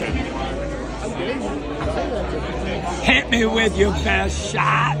Hit me with your best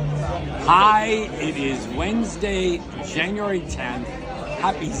shot. Hi, it is Wednesday, January 10th.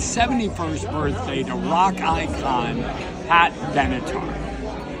 Happy 71st birthday to rock icon Pat Benatar.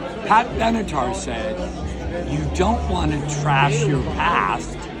 Pat Benatar said, "You don't want to trash your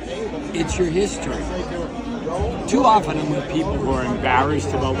past, it's your history." Too often I'm with people who are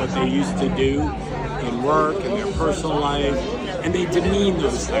embarrassed about what they used to do in work and their personal life, and they demean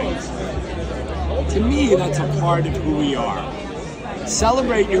those things. To me, that's a part of who we are.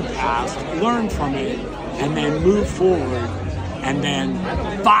 Celebrate your past, learn from it, and then move forward, and then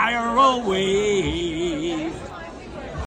fire away.